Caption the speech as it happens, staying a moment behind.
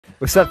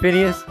What's up,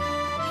 Phineas?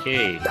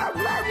 Hey,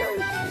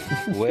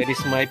 where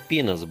is my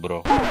penis,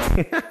 bro?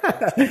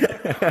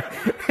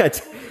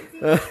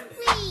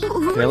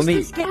 Let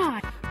me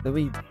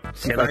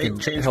see if I can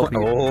change help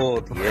my... you.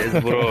 Oh,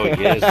 yes, bro,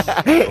 yes.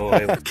 Oh,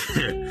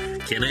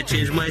 can I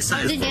change my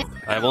size, bro?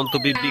 I want to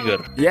be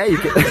bigger. Yeah, you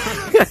can.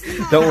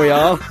 Don't we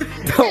all?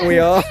 Don't we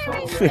all?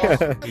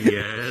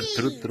 Yeah,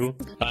 true.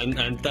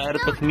 I'm tired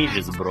of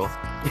midgets, bro.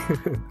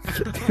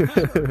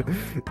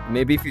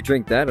 Maybe if you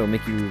drink that, it'll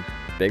make you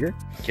bigger.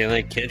 Can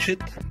I catch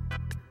it?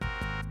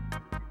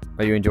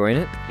 Are you enjoying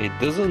it? It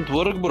doesn't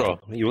work, bro.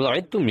 You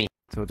lied to me.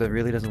 So that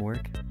really doesn't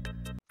work?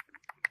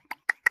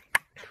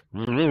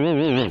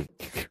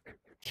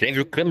 Can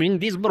you come in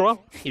this,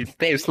 bro? It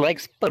tastes like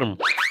sperm.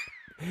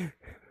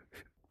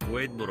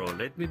 Wait, bro,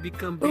 let me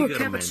become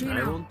bigger, man.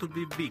 I want to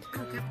be big.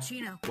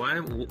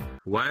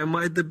 Why am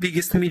I the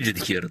biggest midget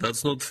here?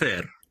 That's not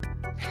fair.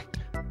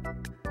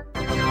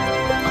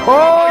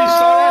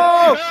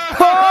 Oh!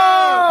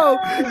 Oh!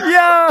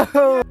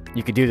 Yo!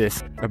 You can do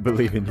this. I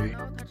believe in you.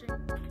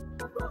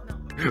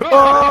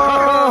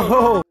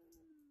 Oh!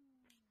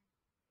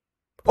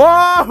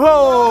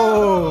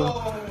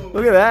 Oh!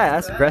 Look at that.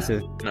 That's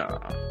impressive. No.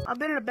 I've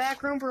been in a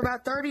back room for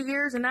about 30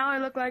 years, and now I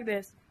look like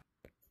this.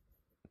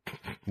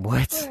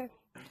 What?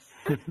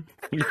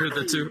 You heard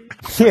that too?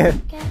 Yeah.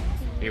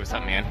 Hey, what's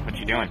up, man? What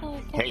you doing?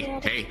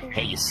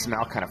 Hey, you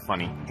smell kind of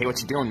funny. Hey,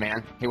 what you doing,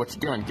 man? Hey, what you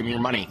doing? Give me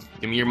your money.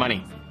 Give me your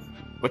money.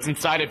 What's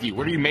inside of you?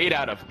 What are you made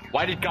out of?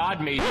 Why did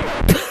God make you?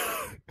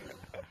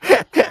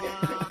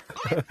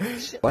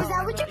 What? Is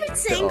that what you've been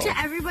saying to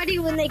everybody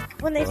when they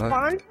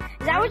spawned?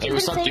 Is that what you've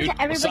been saying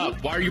to everybody? What's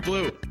up? Why are you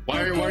blue?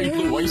 Why are you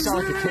blue? Why you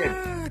sound like a kid?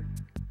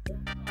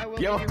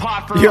 You have a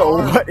pot for Yo,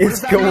 what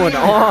is going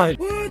on?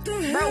 Bro,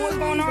 what's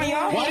going on,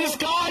 y'all? Why does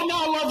God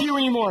not love you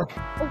anymore?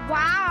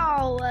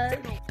 Wow.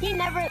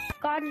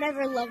 God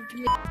never loved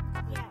me.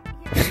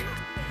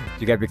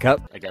 You got your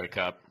cup? I got a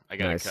cup.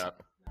 Nice. A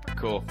cup.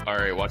 Cool.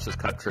 Alright, watch this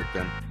cup trick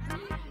then.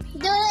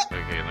 Do it.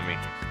 Okay, let me...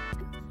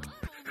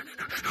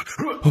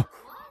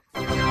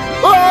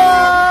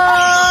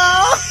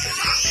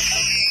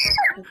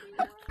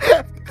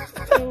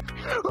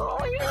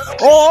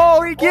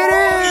 Oh, he did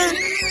it!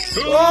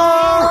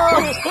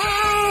 Oh!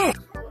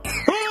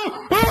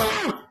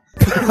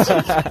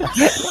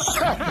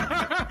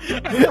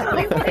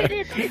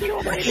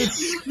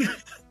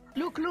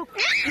 Look.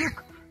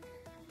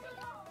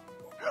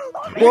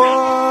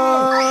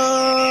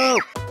 Whoa!